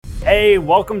Hey,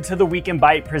 welcome to the Weekend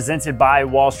Bite presented by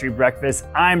Wall Street Breakfast.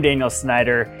 I'm Daniel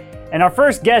Snyder, and our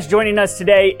first guest joining us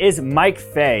today is Mike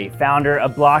Fay, founder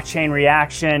of Blockchain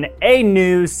Reaction, a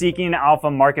new Seeking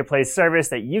Alpha marketplace service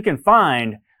that you can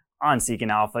find on Seeking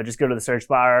Alpha. Just go to the search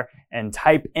bar and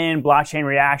type in Blockchain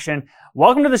Reaction.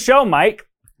 Welcome to the show, Mike.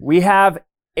 We have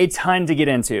a ton to get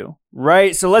into,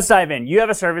 right? So let's dive in. You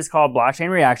have a service called Blockchain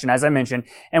Reaction, as I mentioned,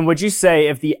 and would you say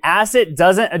if the asset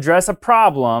doesn't address a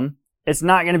problem, it's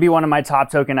not going to be one of my top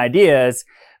token ideas?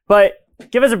 But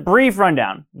give us a brief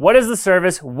rundown. What is the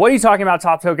service? What are you talking about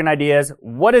top token ideas?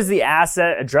 What is the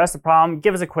asset? Address the problem?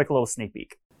 Give us a quick little sneak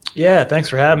peek. Yeah, thanks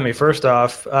for having me. First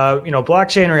off,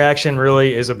 Blockchain Reaction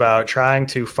really is about trying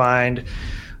to find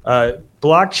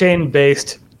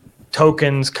blockchain-based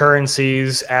tokens,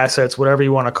 currencies, assets, whatever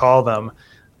you want to call them,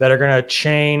 that are going to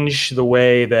change the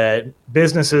way that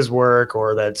businesses work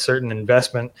or that certain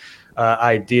investment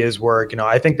ideas work.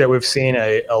 I think that we've seen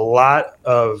a lot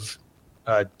of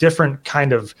different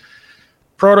kind of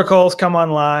protocols come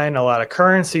online, a lot of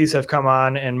currencies have come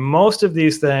on, and most of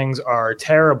these things are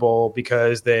terrible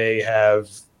because they have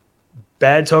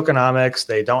bad tokenomics,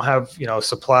 they don't have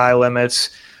supply limits,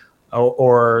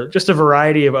 or just a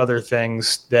variety of other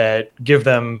things that give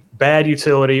them bad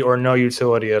utility or no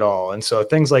utility at all. And so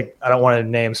things like, I don't want to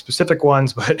name specific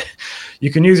ones, but you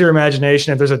can use your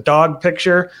imagination. If there's a dog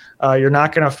picture, you're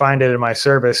not going to find it in my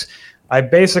service. I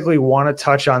basically want to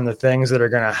touch on the things that are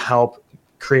going to help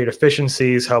create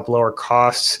efficiencies, help lower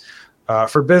costs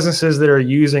for businesses that are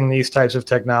using these types of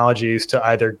technologies to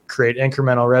either create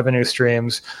incremental revenue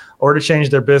streams or to change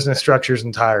their business structures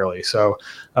entirely. So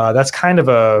that's kind of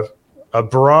a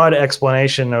broad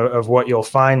explanation of what you'll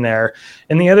find there.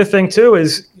 And the other thing too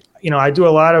is,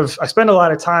 I spend a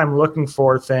lot of time looking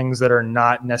for things that are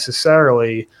not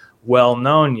necessarily well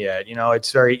known yet.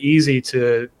 It's very easy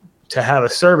to have a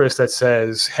service that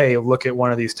says, hey, look at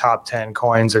one of these top 10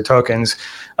 coins or tokens.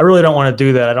 I really don't want to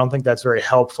do that. I don't think that's very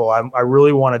helpful. I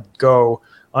really want to go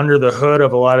under the hood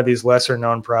of a lot of these lesser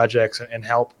known projects and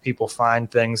help people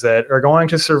find things that are going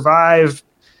to survive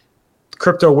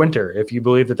crypto winter, if you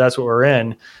believe that that's what we're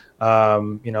in.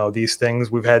 These things,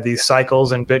 we've had these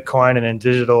cycles in Bitcoin and in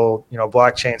digital,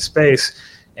 blockchain space.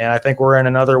 And I think we're in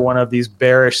another one of these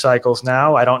bearish cycles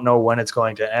now. I don't know when it's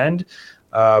going to end,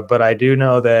 but I do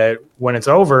know that when it's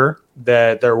over,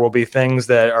 that there will be things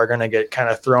that are going to get kind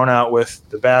of thrown out with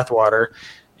the bathwater.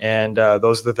 And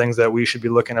those are the things that we should be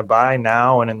looking to buy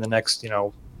now and in the next, in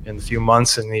a few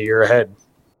months and the year ahead.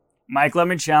 Mike, let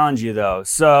me challenge you though.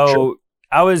 So sure.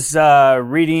 I was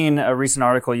reading a recent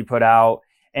article you put out,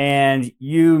 and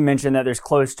you mentioned that there's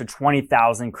close to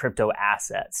 20,000 crypto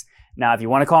assets. Now, if you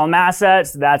want to call them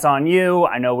assets, that's on you.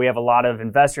 I know we have a lot of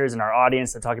investors in our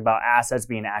audience that talk about assets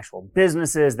being actual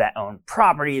businesses that own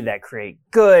property, that create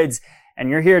goods. And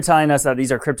you're here telling us that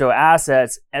these are crypto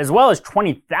assets, as well as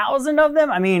 20,000 of them.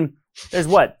 I mean, there's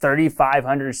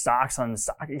 3,500 stocks on the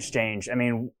stock exchange. I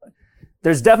mean,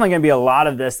 there's definitely going to be a lot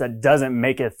of this that doesn't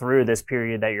make it through this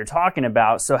period that you're talking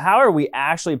about. So how are we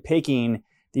actually picking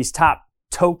these top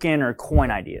token or coin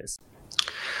ideas?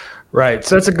 Right.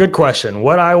 So that's a good question.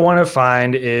 What I want to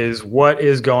find is what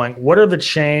are the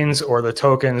chains or the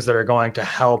tokens that are going to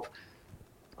help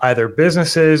either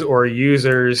businesses or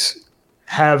users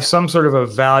have some sort of a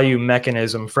value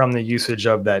mechanism from the usage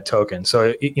of that token.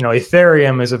 So,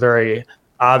 Ethereum is a very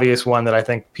obvious one that I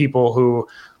think people who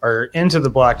are into the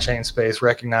blockchain space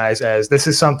recognize as this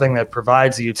is something that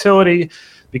provides a utility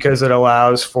because it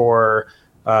allows for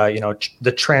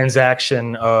the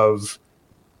transaction of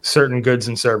certain goods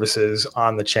and services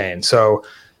on the chain. So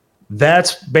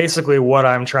that's basically what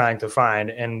I'm trying to find.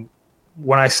 And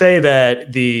when I say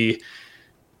that that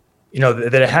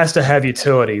it has to have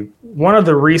utility, one of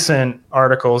the recent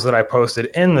articles that I posted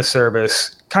in the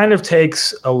service kind of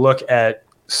takes a look at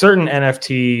certain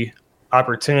NFT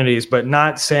opportunities, but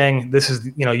not saying this is,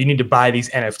 you need to buy these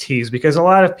NFTs, because a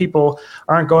lot of people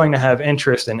aren't going to have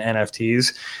interest in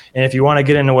NFTs. And if you want to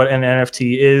get into what an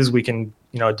NFT is, we can,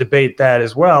 debate that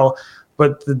as well.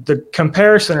 But the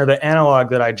comparison or the analog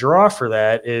that I draw for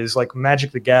that is like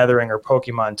Magic the Gathering or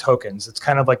Pokemon tokens. It's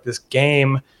kind of like this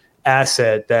game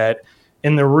asset that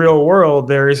in the real world,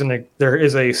 there is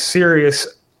a serious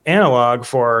analog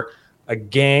for a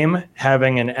game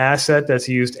having an asset that's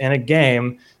used in a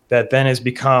game that then has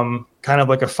become kind of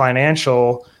like a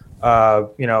financial,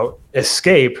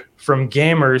 escape from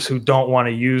gamers who don't want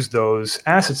to use those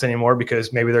assets anymore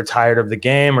because maybe they're tired of the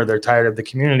game or they're tired of the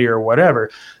community or whatever.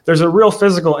 There's a real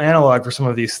physical analog for some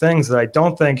of these things that I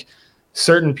don't think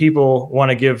certain people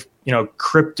want to give,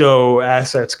 crypto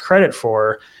assets credit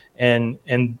for. And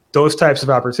those types of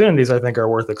opportunities, I think, are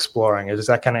worth exploring. Does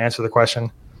that kind of answer the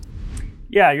question?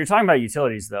 Yeah, you're talking about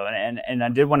utilities though, and I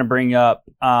did want to bring up,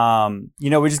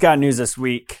 we just got news this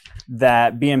week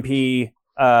that BNP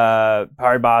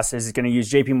Paribas is going to use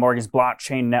JP Morgan's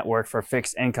blockchain network for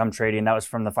fixed income trading. That was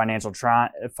from the Financial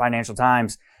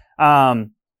Times.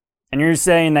 And you're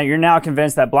saying that you're now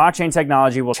convinced that blockchain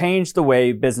technology will change the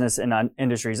way business and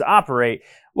industries operate,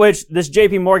 which this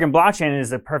JP Morgan blockchain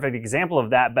is a perfect example of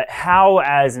that. But how,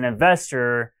 as an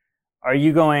investor, are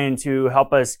you going to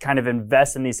help us kind of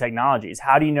invest in these technologies?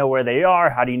 How do you know where they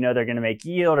are? How do you know they're going to make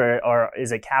yield, or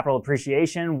is it capital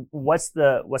appreciation? What's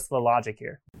the logic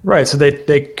here? Right. So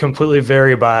they completely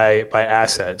vary by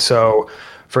asset. So,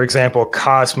 for example,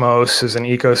 Cosmos is an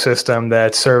ecosystem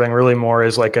that's serving really more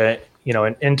as like an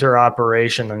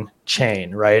interoperation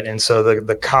chain, right? And so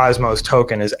the Cosmos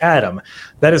token is Atom.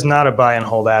 That is not a buy and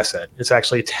hold asset. It's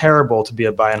actually terrible to be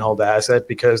a buy and hold asset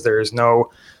because there is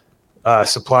no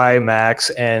supply max,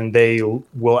 and they've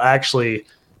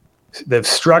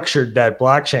structured that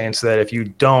blockchain so that if you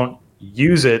don't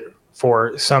use it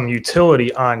for some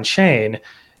utility on chain,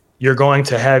 you're going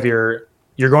to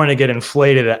get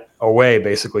inflated away.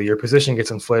 Basically, your position gets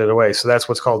inflated away. So that's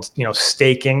what's called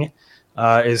staking,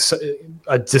 is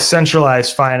a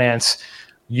decentralized finance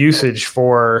usage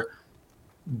for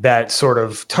that sort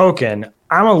of token.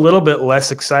 I'm a little bit less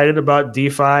excited about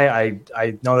DeFi. I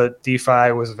know that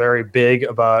DeFi was very big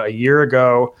about a year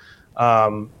ago.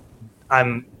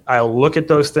 I look at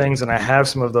those things, and I have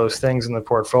some of those things in the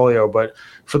portfolio, but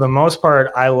for the most part,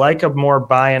 I like a more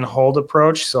buy and hold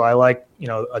approach. So I like,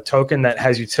 a token that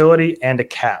has utility and a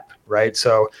cap, right?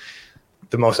 So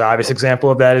the most obvious example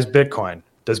of that is Bitcoin.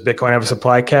 Does Bitcoin have a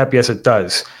supply cap? Yes, it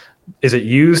does. Is it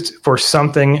used for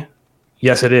something?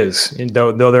 Yes, it is.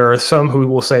 Though there are some who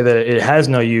will say that it has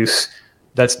no use,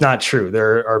 that's not true.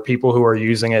 There are people who are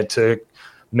using it to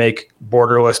make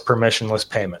borderless, permissionless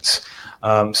payments.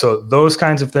 So those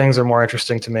kinds of things are more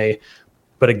interesting to me.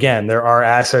 But again, there are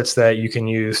assets that you can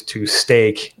use to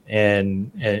stake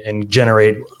and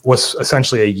generate what's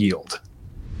essentially a yield.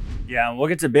 Yeah, we'll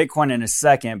get to Bitcoin in a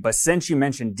second. But since you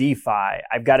mentioned DeFi,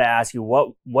 I've got to ask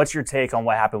you, what's your take on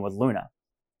what happened with Luna?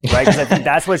 Right, because I think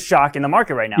that's what's shocking the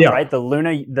market right now, yeah. Right? The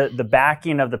Luna, the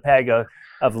backing of the peg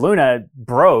of Luna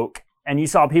broke, and you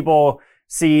saw people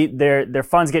see their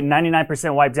funds get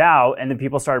 99% wiped out, and then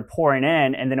people started pouring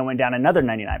in, and then it went down another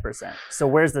 99%. So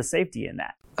where's the safety in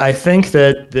that? I think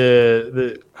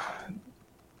that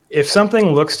if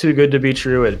something looks too good to be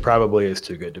true, it probably is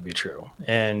too good to be true.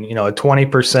 And a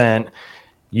 20%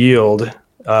 yield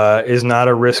is not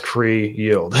a risk-free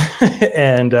yield,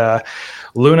 and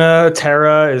Luna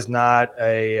Terra is not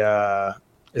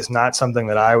something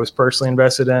that I was personally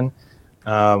invested in.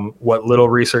 What little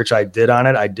research I did on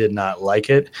it, I did not like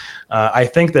it. I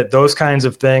think that those kinds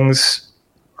of things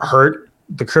hurt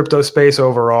the crypto space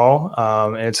overall.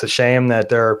 And it's a shame that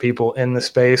there are people in the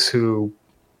space who,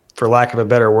 for lack of a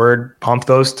better word, pump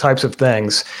those types of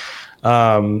things.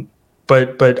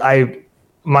 But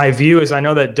my view is, I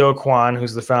know that Do Kwon,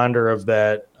 who's the founder of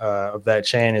that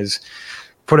chain, is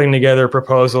putting together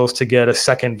proposals to get a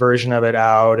second version of it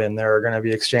out, and there are going to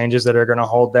be exchanges that are going to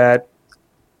hold that.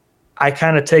 I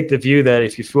kind of take the view that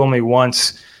if you fool me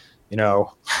once,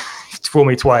 fool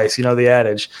me twice, the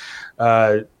adage.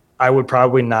 I would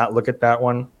probably not look at that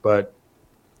one, but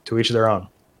to each their own.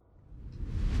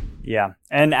 Yeah,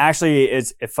 and actually,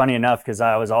 it's funny enough because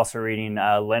I was also reading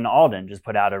Lynn Alden just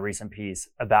put out a recent piece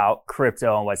about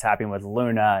crypto and what's happening with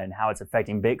Luna and how it's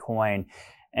affecting Bitcoin.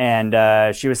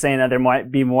 And she was saying that there might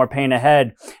be more pain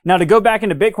ahead. Now, to go back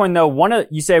into Bitcoin, though, one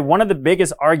of the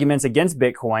biggest arguments against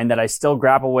Bitcoin that I still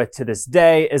grapple with to this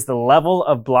day is the level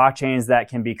of blockchains that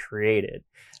can be created.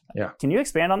 Yeah. Can you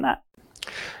expand on that?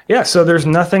 Yeah. So there's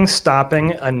nothing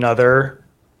stopping another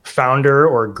founder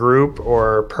or group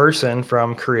or person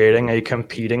from creating a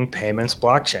competing payments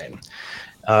blockchain.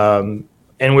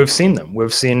 And we've seen them.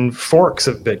 We've seen forks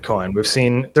of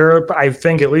Bitcoin. There are, I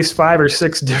think, at least 5 or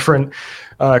 6 different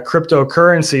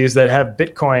cryptocurrencies that have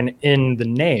Bitcoin in the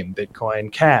name.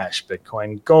 Bitcoin Cash,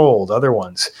 Bitcoin Gold, other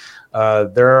ones.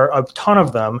 There are a ton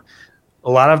of them. A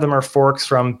lot of them are forks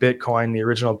from Bitcoin, the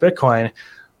original Bitcoin.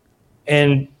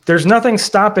 And there's nothing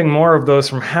stopping more of those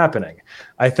from happening.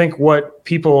 I think what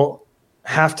people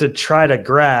have to try to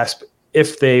grasp,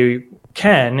 if they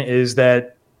can, is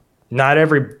that not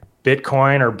every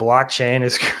Bitcoin or blockchain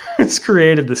is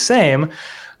created the same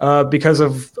because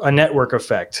of a network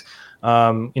effect.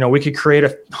 We could create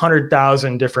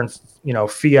 100,000 different,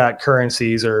 fiat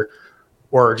currencies or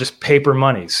just paper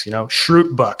monies,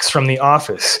 Shroot bucks from The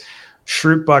Office.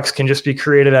 Shroot bucks can just be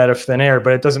created out of thin air,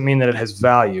 but it doesn't mean that it has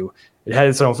value. It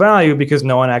has its own value because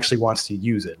no one actually wants to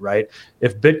use it, right?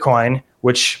 If Bitcoin,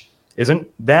 which isn't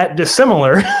that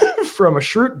dissimilar from a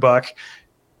Shroot buck.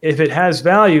 If it has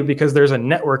value because there's a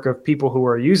network of people who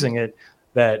are using it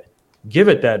that give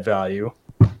it that value,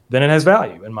 then it has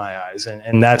value in my eyes.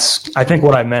 And that's, I think,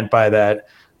 what I meant by that.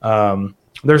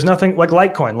 There's nothing like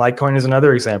Litecoin. Litecoin is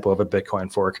another example of a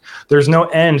Bitcoin fork. There's no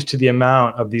end to the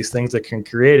amount of these things that can be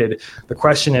created. The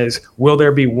question is, will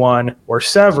there be one or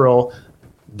several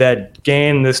that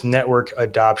gain this network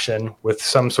adoption with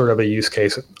some sort of a use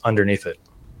case underneath it?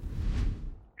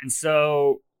 And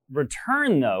so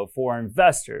return, though, for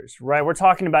investors, right? We're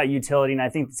talking about utility, and I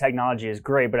think the technology is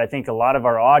great, but I think a lot of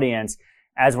our audience,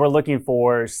 as we're looking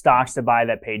for stocks to buy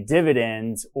that pay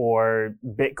dividends or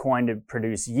Bitcoin to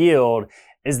produce yield,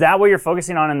 is that what you're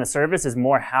focusing on in the service, is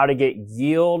more how to get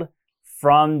yield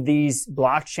from these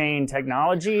blockchain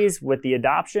technologies with the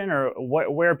adoption, or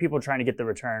where are people trying to get the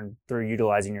return through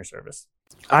utilizing your service?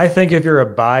 I think if you're a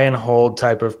buy and hold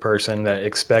type of person that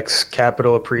expects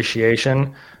capital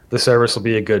appreciation, the service will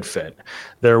be a good fit.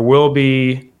 There will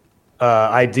be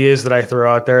ideas that I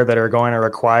throw out there that are going to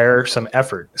require some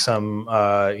effort, some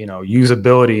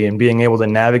usability, and being able to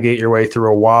navigate your way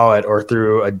through a wallet or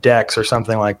through a DEX or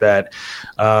something like that.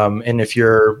 And if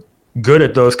you're good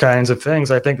at those kinds of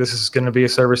things, I think this is going to be a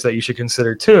service that you should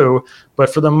consider too.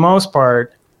 But for the most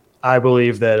part, I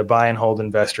believe that a buy and hold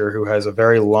investor who has a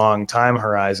very long time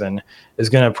horizon is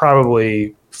going to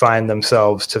probably find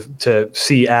themselves to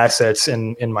see assets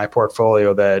in my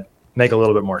portfolio that make a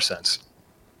little bit more sense.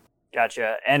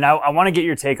 Gotcha. And I want to get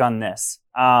your take on this,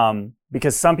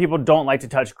 because some people don't like to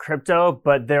touch crypto,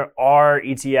 but there are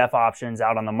ETF options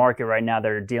out on the market right now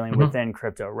that are dealing within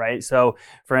crypto, right? So,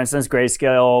 for instance,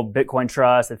 Grayscale, Bitcoin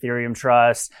Trust, Ethereum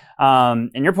Trust.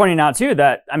 And you're pointing out, too,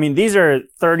 that, I mean, these are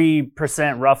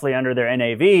 30% roughly under their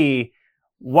NAV.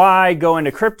 Why go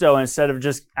into crypto instead of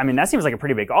just, I mean, that seems like a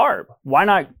pretty big ARB. Why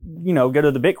not, go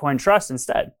to the Bitcoin Trust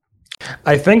instead?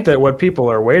 I think that what people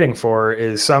are waiting for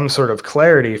is some sort of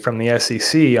clarity from the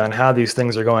SEC on how these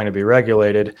things are going to be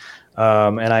regulated.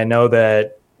 And I know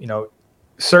that,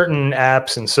 certain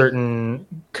apps and certain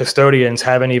custodians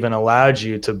haven't even allowed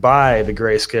you to buy the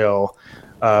Grayscale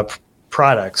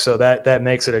products. So that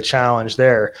makes it a challenge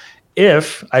there.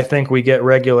 If I think we get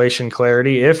regulation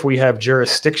clarity, if we have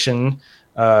jurisdiction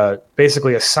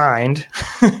basically assigned,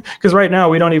 because right now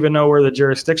we don't even know where the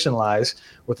jurisdiction lies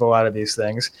with a lot of these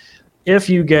things. If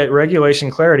you get regulation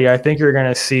clarity, I think you're going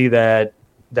to see that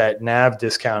NAV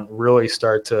discount really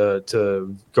start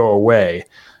to go away.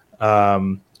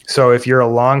 So if you're a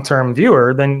long-term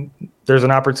viewer, then there's an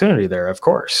opportunity there, of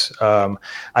course.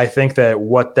 I think that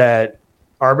what that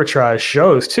arbitrage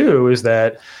shows too is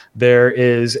that there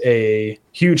is a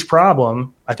huge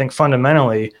problem, I think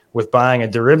fundamentally, with buying a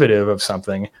derivative of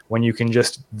something when you can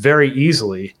just very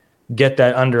easily get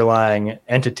that underlying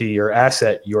entity or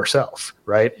asset yourself,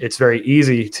 right? It's very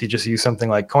easy to just use something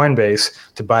like Coinbase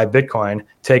to buy Bitcoin,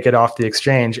 take it off the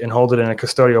exchange and hold it in a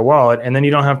custodial wallet. And then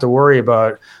you don't have to worry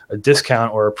about a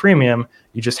discount or a premium.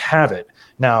 You just have it.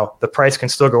 Now, the price can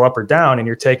still go up or down and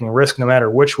you're taking risk no matter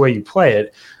which way you play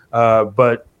it.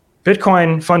 But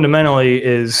Bitcoin fundamentally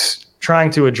is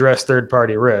trying to address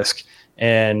third-party risk.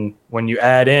 And when you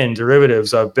add in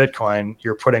derivatives of Bitcoin,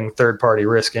 you're putting third-party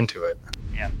risk into it.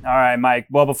 Yeah. All right, Mike.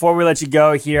 Well, before we let you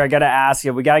go here, I got to ask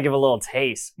you, we got to give a little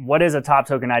taste. What is a top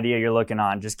token idea you're looking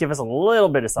on? Just give us a little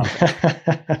bit of something.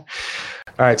 All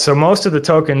right. So most of the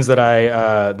tokens that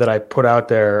I put out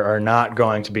there are not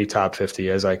going to be top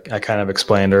 50, as I kind of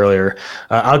explained earlier.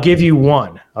 I'll give you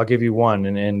one.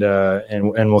 And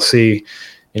we'll see,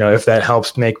 if that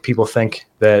helps make people think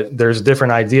that there's a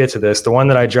different idea to this. The one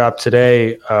that I dropped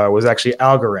today was actually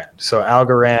Algorand. So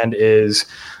Algorand is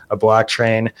a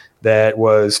blockchain that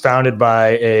was founded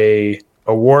by a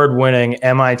award-winning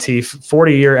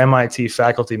 40-year MIT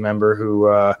faculty member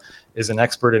who is an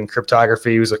expert in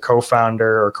cryptography. He was a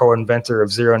co-founder or co-inventor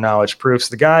of zero-knowledge proofs.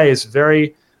 The guy is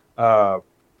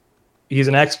he's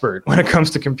an expert when it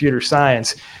comes to computer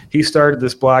science. He started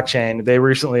this blockchain. They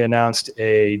recently announced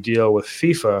a deal with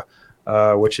FIFA,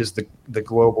 which is the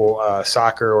global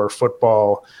soccer or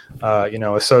football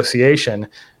association,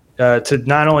 to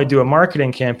not only do a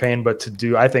marketing campaign, but to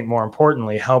do, I think more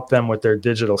importantly, help them with their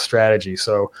digital strategy.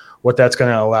 So what that's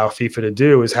going to allow FIFA to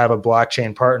do is have a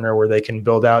blockchain partner where they can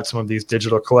build out some of these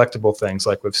digital collectible things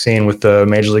like we've seen with the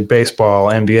Major League Baseball,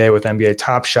 NBA with NBA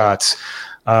Top Shots.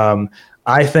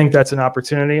 I think that's an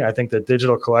opportunity. I think that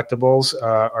digital collectibles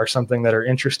are something that are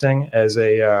interesting as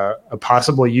a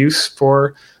possible use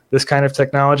for this kind of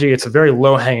technology. It's a very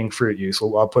low-hanging fruit use.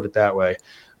 I'll put it that way.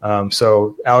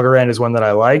 So Algorand is one that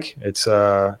I like. It's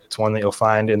one that you'll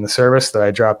find in the service that I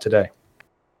dropped today.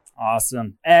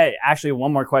 Awesome. Hey, actually,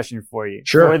 one more question for you.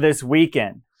 Sure. For this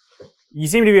weekend, You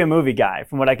seem to be a movie guy,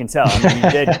 from what I can tell.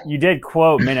 I mean, you did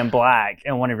quote Men in Black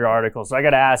in one of your articles. So I got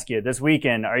to ask you, this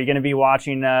weekend, are you going to be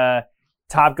watching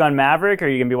Top Gun Maverick, or are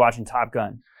you going to be watching Top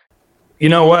Gun? You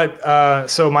know what?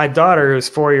 So my daughter, who's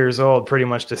 4 years old, pretty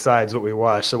much decides what we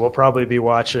watch. So we'll probably be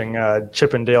watching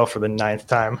Chip and Dale for the 9th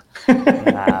time.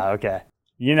 Okay.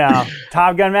 You know,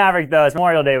 Top Gun Maverick, though, it's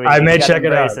Memorial Day weekend. I may check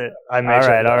it out. All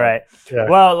right. Yeah.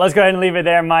 Well, let's go ahead and leave it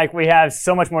there, Mike. We have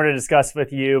so much more to discuss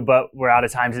with you, but we're out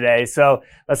of time today. So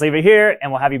let's leave it here,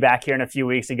 and we'll have you back here in a few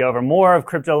weeks to go over more of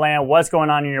crypto land, what's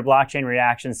going on in your blockchain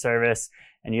reaction service,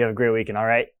 and you have a great weekend, all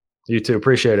right? You too.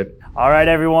 Appreciate it. All right,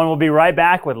 everyone. We'll be right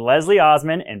back with Leslie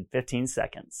Osman in 15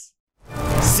 seconds.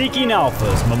 Seeking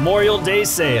Alpha's Memorial Day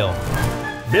Sale.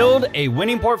 Build a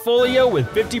winning portfolio with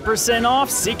 50% off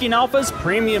Seeking Alpha's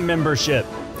premium membership.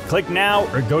 Click now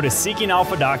or go to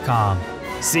seekingalpha.com.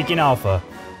 Seeking Alpha.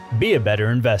 Be a better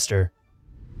investor.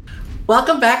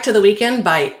 Welcome back to the Weekend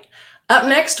Bite. Up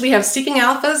next, we have Seeking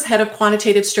Alpha's Head of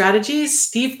Quantitative Strategies,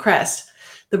 Steve Cress,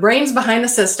 the brains behind the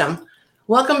system.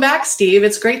 Welcome back, Steve.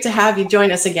 It's great to have you join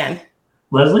us again.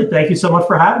 Leslie, thank you so much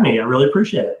for having me. I really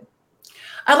appreciate it.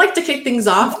 I'd like to kick things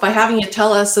off by having you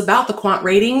tell us about the quant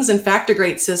ratings and factor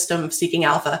grade system of Seeking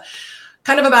Alpha,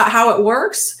 kind of about how it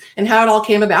works and how it all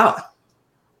came about.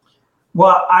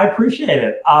 Well, I appreciate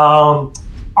it.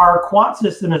 Our quant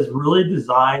system is really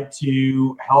designed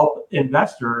to help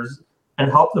investors and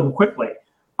help them quickly.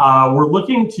 We're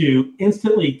looking to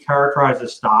instantly characterize a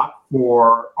stock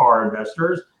for our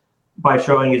investors by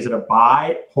showing, is it a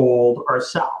buy, hold, or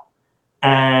sell?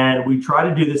 And we try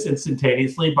to do this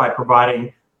instantaneously by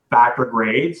providing factor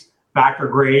grades. Factor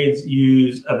grades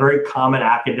use a very common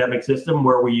academic system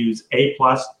where we use A+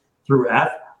 through F,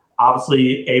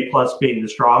 obviously A+ being the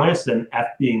strongest and F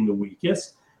being the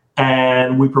weakest.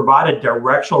 And we provide a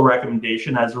directional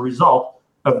recommendation as a result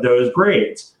of those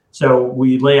grades. So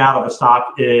we lay out if a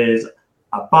stock is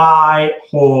a buy,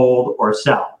 hold, or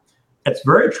sell. It's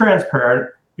very transparent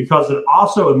because it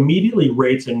also immediately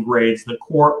rates and grades the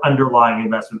core underlying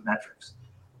investment metrics.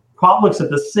 Quant looks at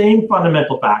the same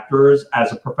fundamental factors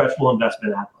as a professional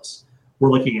investment analyst. We're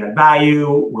looking at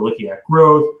value, we're looking at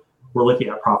growth, we're looking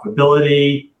at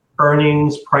profitability,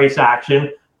 earnings, price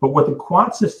action. But what the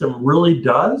quant system really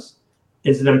does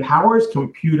is it empowers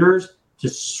computers to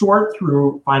sort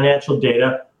through financial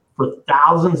data for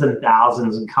thousands and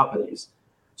thousands of companies.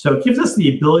 So it gives us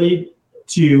the ability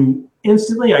to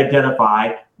instantly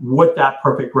identify what that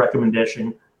perfect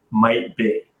recommendation might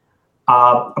be.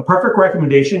 A perfect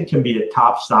recommendation can be a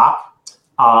top stock.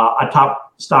 A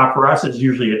top stock for us is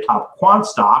usually a top quant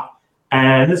stock,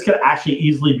 and this can actually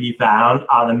easily be found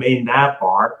on the main nav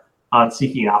bar on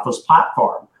Seeking Alpha's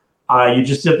platform. You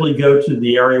just simply go to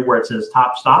the area where it says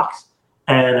top stocks,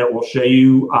 and it will show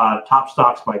you top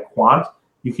stocks by quant.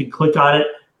 You can click on it,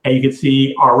 and you can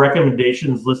see our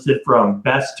recommendations listed from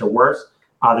best to worst.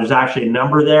 There's actually a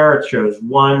number there. It shows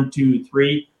 1, 2,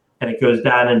 3, and it goes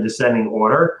down in descending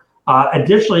order.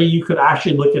 Additionally, you could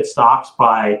actually look at stocks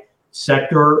by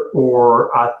sector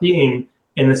or theme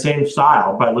in the same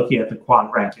style by looking at the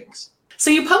quant rankings.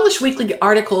 So you publish weekly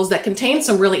articles that contain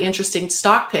some really interesting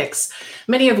stock picks,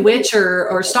 many of which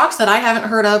are stocks that I haven't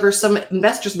heard of or some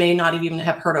investors may not even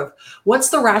have heard of. What's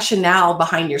the rationale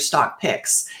behind your stock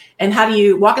picks? And how do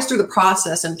you walk us through the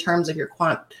process in terms of your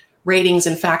quant ratings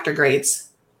and factor grades?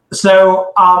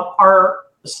 So our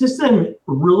system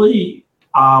really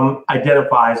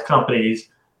identifies companies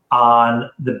on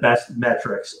the best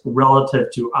metrics relative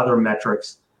to other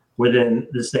metrics within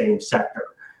the same sector.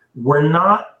 We're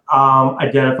not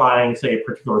identifying, say, a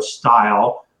particular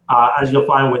style. As you'll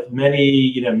find with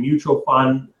many mutual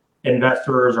fund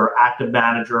investors or active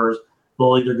managers,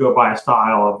 they'll either go by a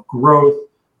style of growth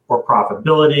or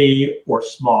profitability or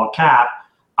small cap.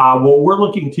 What we're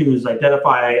looking to is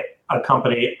identify a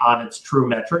company on its true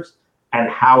metrics and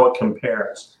how it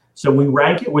compares. So we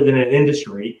rank it within an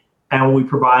industry and we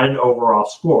provide an overall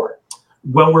score.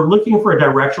 When we're looking for a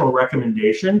directional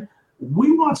recommendation,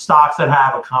 we want stocks that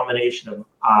have a combination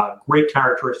of great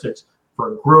characteristics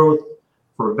for growth,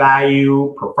 for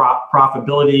value, for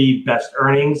profitability, best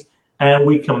earnings, and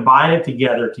we combine it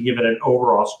together to give it an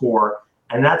overall score.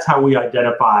 And that's how we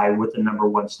identify what the number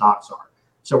one stocks are.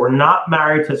 So we're not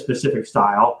married to a specific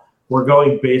style. We're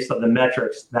going based on the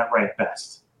metrics that rank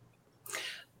best.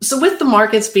 So with the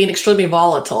markets being extremely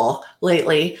volatile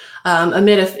lately,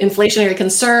 amid inflationary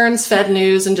concerns, Fed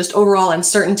news, and just overall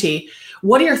uncertainty,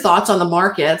 what are your thoughts on the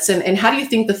markets and how do you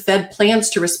think the Fed plans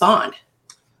to respond?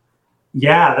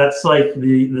 Yeah, that's like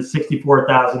the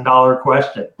 $64,000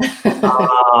 question.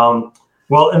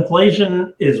 Well,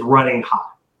 inflation is running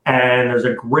hot and there's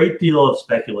a great deal of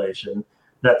speculation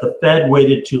that the Fed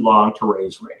waited too long to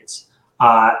raise rates.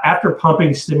 After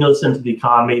pumping stimulus into the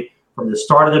economy from the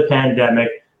start of the pandemic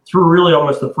through really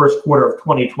almost the first quarter of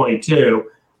 2022,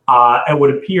 it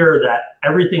would appear that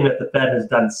everything that the Fed has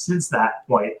done since that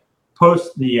point,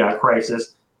 post the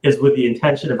crisis, is with the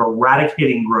intention of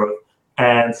eradicating growth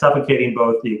and suffocating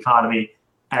both the economy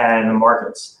and the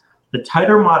markets. The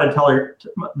tighter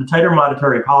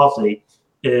monetary policy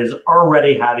is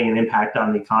already having an impact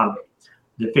on the economy.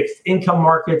 The fixed income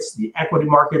markets, the equity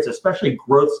markets, especially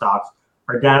growth stocks,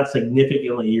 are down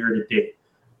significantly year to date.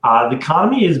 The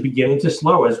economy is beginning to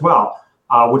slow as well,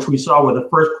 which we saw with the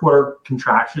first quarter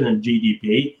contraction in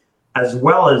GDP, as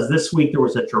well as this week there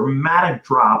was a dramatic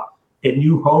drop in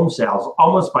new home sales,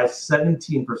 almost by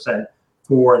 17%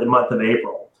 for the month of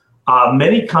April.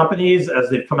 Many companies, as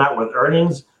they've come out with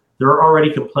earnings, they're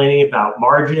already complaining about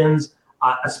margins,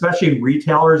 especially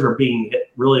retailers are being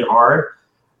hit really hard.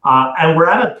 And we're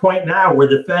at a point now where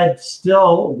the Fed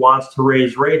still wants to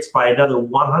raise rates by another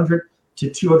 100 to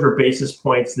 200 basis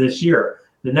points this year.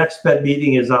 The next Fed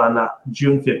meeting is on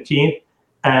June 15th,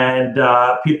 and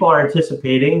people are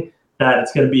anticipating that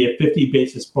it's going to be a 50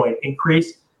 basis point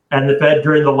increase. And the Fed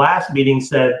during the last meeting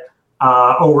said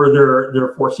over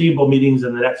their foreseeable meetings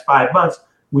in the next 5 months,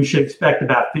 we should expect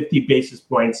about 50 basis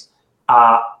points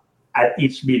at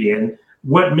each meeting. And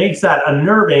what makes that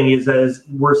unnerving is as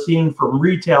we're seeing from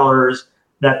retailers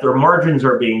that their margins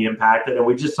are being impacted. And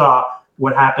we just saw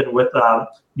what happened with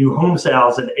new home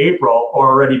sales in April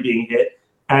already being hit.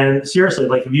 And seriously,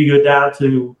 like if you go down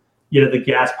to the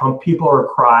gas pump, people are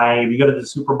crying. If you go to the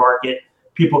supermarket,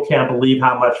 people can't believe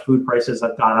how much food prices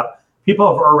have gone up. People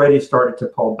have already started to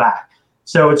pull back.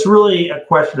 So it's really a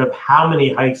question of how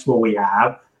many hikes will we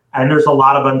have? And there's a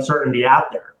lot of uncertainty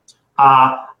out there.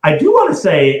 I do want to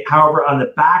say, however, on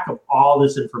the back of all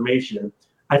this information,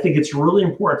 I think it's really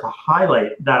important to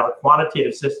highlight that our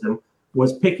quantitative system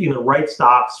was picking the right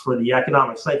stocks for the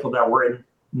economic cycle that we're in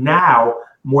now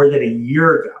more than a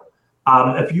year ago.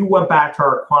 If you went back to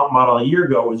our quant model a year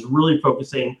ago, it was really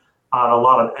focusing on a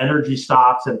lot of energy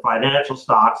stocks and financial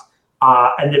stocks,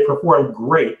 and they performed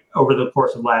great over the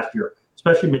course of last year,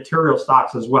 especially material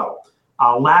stocks as well.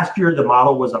 Last year, the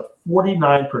model was up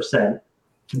 49%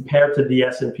 compared to the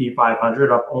S&P 500,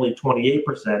 up only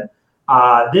 28%.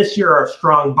 This year, our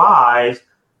strong buys,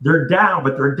 they're down,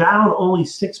 but they're down only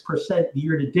 6%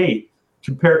 year to date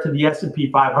compared to the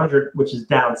S&P 500, which is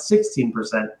down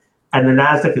 16%, and the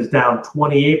NASDAQ is down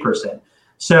 28%.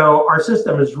 So our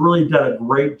system has really done a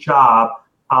great job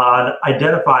on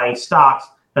identifying stocks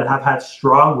that have had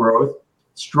strong growth,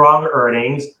 strong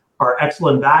earnings, are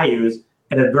excellent values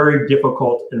in a very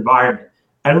difficult environment.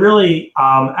 And really,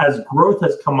 as growth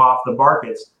has come off the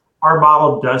markets, our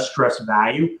model does stress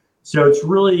value. So it's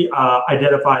really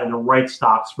identifying the right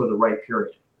stocks for the right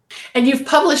period. And you've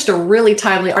published a really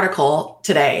timely article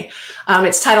today.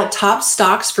 It's titled Top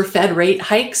Stocks for Fed Rate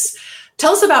Hikes.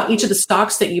 Tell us about each of the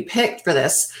stocks that you picked for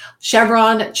this.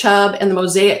 Chevron, Chubb, and the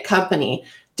Mosaic Company.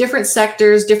 Different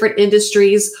sectors, different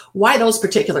industries. Why those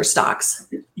particular stocks?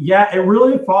 Yeah, it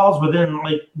really falls within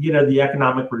the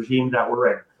economic regime that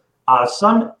we're in.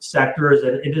 Some sectors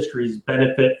and industries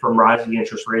benefit from rising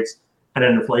interest rates and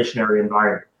an inflationary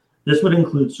environment. This would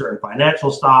include certain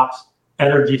financial stocks,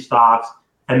 energy stocks,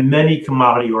 and many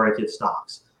commodity-oriented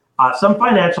stocks. Some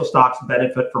financial stocks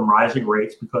benefit from rising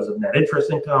rates because of net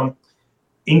interest income,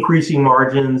 increasing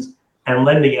margins, and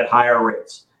lending at higher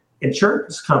rates.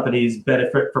 Insurance companies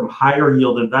benefit from higher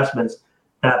yield investments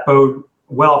that bode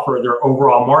well for their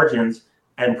overall margins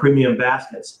and premium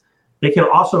baskets. They can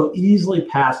also easily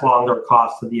pass along their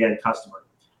costs to the end customer.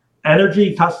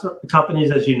 Energy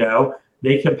companies, as you know,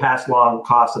 they can pass along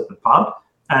costs at the pump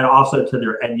and also to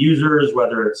their end users,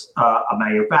 whether it's a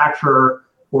manufacturer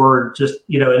or just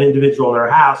an individual in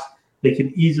their house. They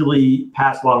can easily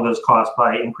pass along those costs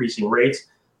by increasing rates.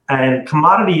 And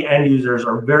commodity end users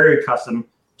are very accustomed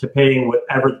to paying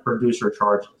whatever the producer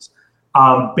charges.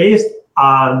 Based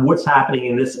on what's happening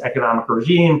in this economic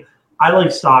regime, I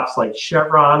like stocks like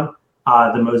Chevron,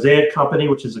 the Mosaic Company,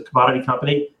 which is a commodity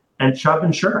company, and Chubb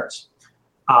Insurance.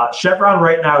 Chevron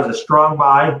right now is a strong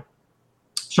buy.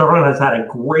 Chevron has had a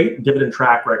great dividend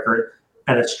track record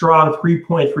and a strong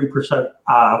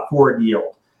 3.3% forward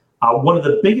yield. One of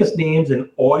the biggest names in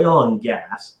oil and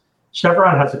gas,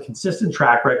 Chevron has a consistent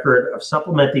track record of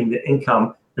supplementing the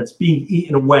income that's being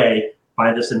eaten away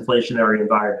by this inflationary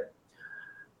environment.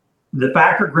 The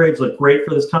factor grades look great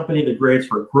for this company. The grades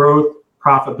for growth,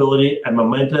 profitability, and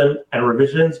momentum and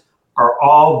revisions are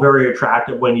all very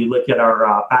attractive when you look at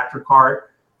our factor card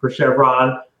for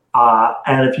Chevron.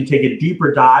 And if you take a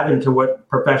deeper dive into what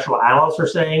professional analysts are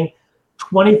saying,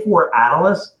 24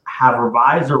 analysts have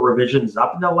revised their revisions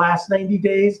up in the last 90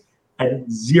 days,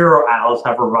 and 0 analysts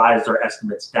have revised their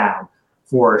estimates down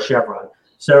for Chevron.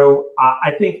 So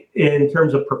I think in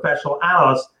terms of professional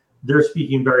analysts, they're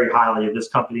speaking very highly of this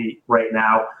company right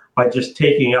now by just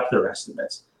taking up their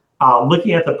estimates.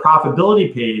 Looking at the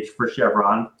profitability page for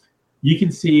Chevron, you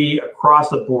can see across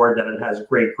the board that it has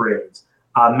great grades.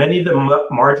 Many of the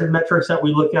margin metrics that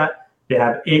we look at, they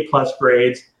have A+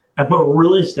 grades. And what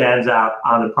really stands out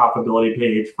on the profitability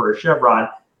page for Chevron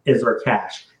is their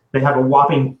cash. They have a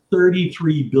whopping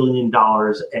 $33 billion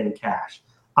in cash.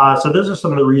 So those are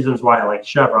some of the reasons why I like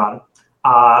Chevron.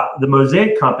 The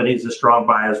Mosaic company is a strong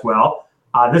buy as well.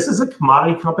 This is a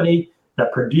commodity company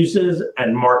that produces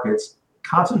and markets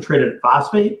concentrated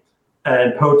phosphate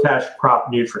and potash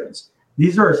crop nutrients.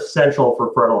 These are essential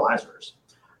for fertilizers.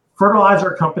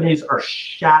 Fertilizer companies are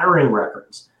shattering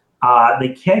records. They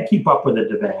can't keep up with the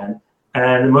demand.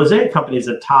 And the Mosaic company is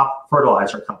a top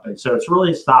fertilizer company. So it's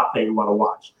really a stock that you want to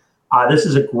watch. This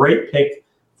is a great pick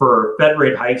for Fed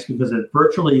rate hikes because it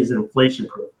virtually is inflation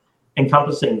proof,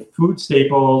 encompassing food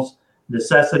staples,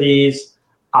 necessities.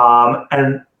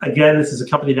 And again, this is a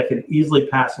company that can easily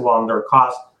pass along their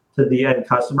cost to the end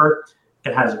customer.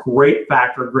 It has great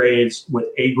factor grades with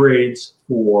A grades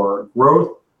for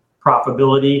growth,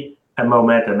 profitability, and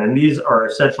momentum. And these are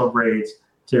essential grades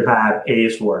to have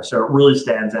A's for. So it really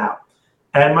stands out.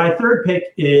 And my third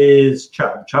pick is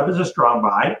Chubb. Chubb is a strong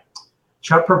buy.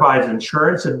 Chubb provides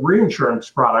insurance and reinsurance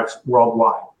products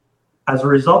worldwide. As a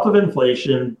result of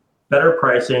inflation, better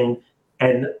pricing,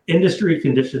 and industry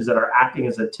conditions that are acting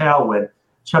as a tailwind,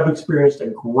 Chubb experienced a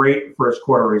great first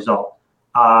quarter result.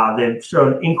 They've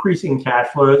shown increasing cash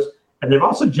flows, and they've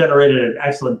also generated an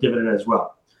excellent dividend as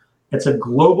well. It's a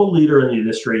global leader in the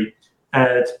industry, and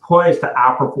it's poised to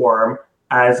outperform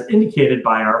as indicated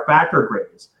by our factor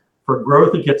grades. For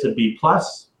growth, it gets a B+.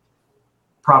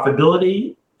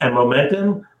 Profitability and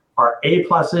momentum are A+,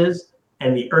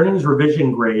 and the earnings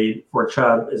revision grade for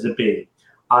Chubb is a B.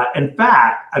 In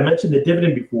fact, I mentioned the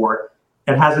dividend before.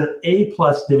 It has an A+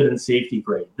 dividend safety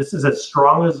grade. This is as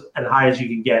strong as and high as you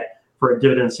can get for a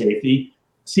dividend safety.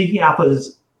 Seeking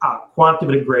Alpha's quant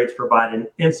dividend grades provide an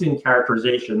instant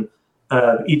characterization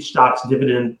of each stock's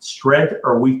dividend strength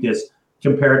or weakness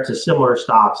compared to similar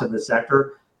stocks in the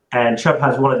sector. And Chubb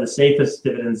has one of the safest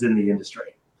dividends in the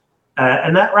industry.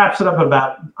 And that wraps it up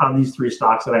about on these three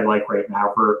stocks that I like right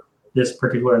now for this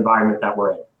particular environment that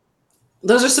we're in.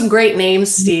 Those are some great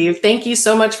names, Steve. Thank you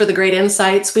so much for the great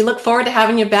insights. We look forward to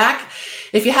having you back.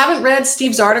 If you haven't read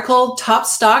Steve's article, Top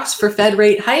Stocks for Fed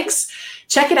Rate Hikes,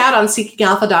 check it out on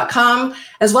seekingalpha.com,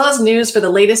 as well as news for the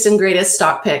latest and greatest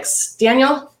stock picks.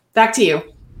 Daniel, back to you.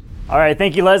 All right,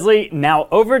 thank you, Leslie. Now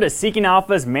over to Seeking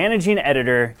Alpha's managing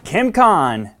editor, Kim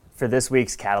Kahn, for this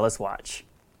week's Catalyst Watch.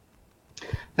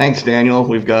 Thanks, Daniel.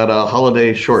 We've got a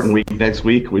holiday shortened week next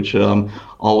week, which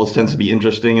always tends to be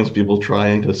interesting as people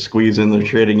trying to squeeze in their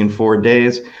trading in 4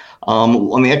 days.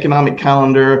 On the economic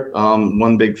calendar,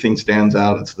 one big thing stands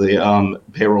out. It's the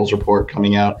payrolls report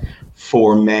coming out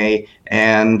for May.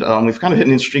 And we've kind of hit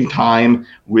an interesting time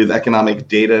with economic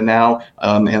data now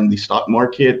and the stock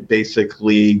market.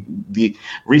 Basically, the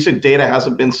recent data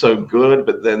hasn't been so good,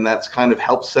 but then that's kind of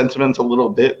helped sentiment a little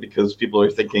bit because people are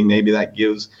thinking maybe that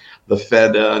gives the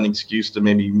Fed an excuse to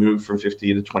maybe move from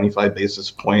 50 to 25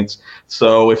 basis points.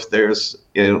 So if there's,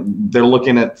 they're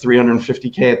looking at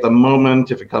 350K at the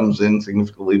moment. If it comes in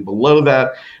significantly below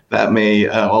that, that may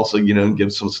also,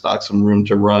 give some stocks some room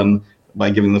to run by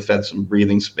giving the Fed some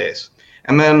breathing space.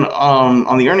 And then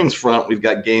on the earnings front, we've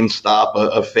got GameStop,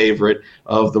 a favorite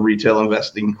of the retail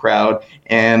investing crowd,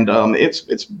 and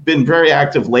it's been very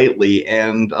active lately.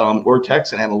 And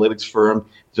Ortex, an analytics firm,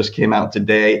 just came out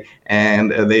today,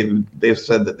 and they've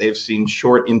said that they've seen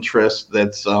short interest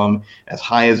that's as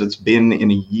high as it's been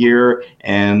in a year,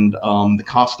 and the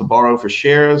cost to borrow for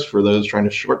shares for those trying to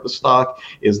short the stock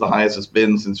is the highest it's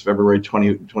been since February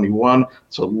 2021.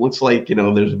 So it looks like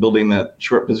there's building that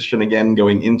short position again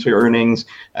going into earnings,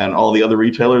 and all the other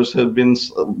retailers have been,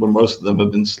 well, most of them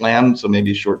have been slammed. So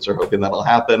maybe shorts are hoping that'll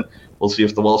happen. We'll see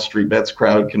if the Wall Street Bets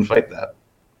crowd can fight that.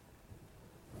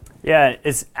 Yeah,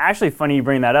 it's actually funny you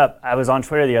bring that up. I was on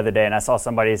Twitter the other day and I saw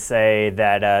somebody say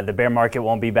that the bear market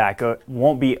won't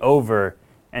be over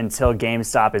until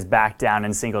GameStop is back down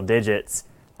in single digits.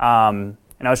 And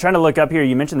I was trying to look up here.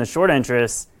 You mentioned the short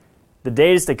interest. The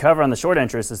days to cover on the short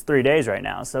interest is 3 days right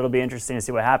now, so it'll be interesting to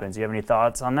see what happens. Do you have any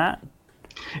thoughts on that?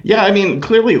 Yeah,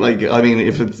 clearly,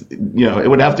 if it's, it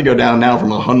would have to go down now from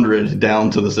 100 down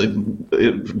to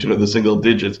the single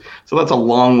digits. So that's a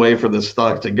long way for the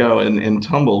stock to go and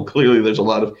tumble. Clearly, there's a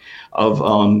lot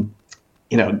of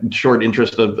short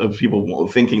interest of people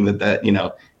thinking that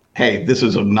hey, this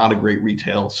is not a great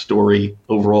retail story.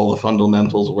 Overall, the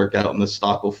fundamentals work out and the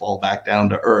stock will fall back down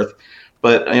to earth.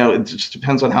 But it just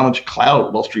depends on how much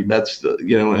clout Wall Street Bets,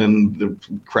 and the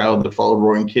crowd that followed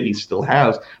Roaring Kitty still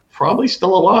has. Probably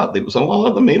still a lot. A lot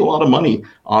of them made a lot of money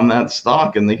on that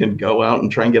stock, and they can go out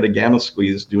and try and get a gamma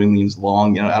squeeze doing these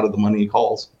long, out of the money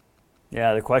calls.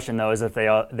 Yeah, the question though is if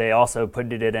they also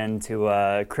put it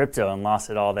into crypto and lost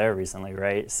it all there recently,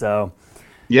 right? So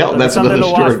yeah, that's something another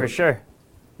to story watch for sure.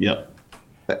 Yep.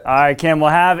 All right, Kim, we'll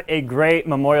have a great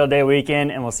Memorial Day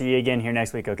weekend, and we'll see you again here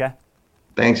next week, okay?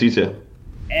 Thanks, you too.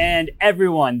 And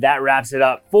everyone, that wraps it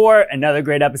up for another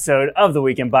great episode of The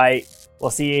Weekend Bite. We'll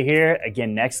see you here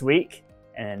again next week.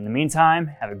 And in the meantime,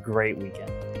 have a great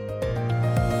weekend.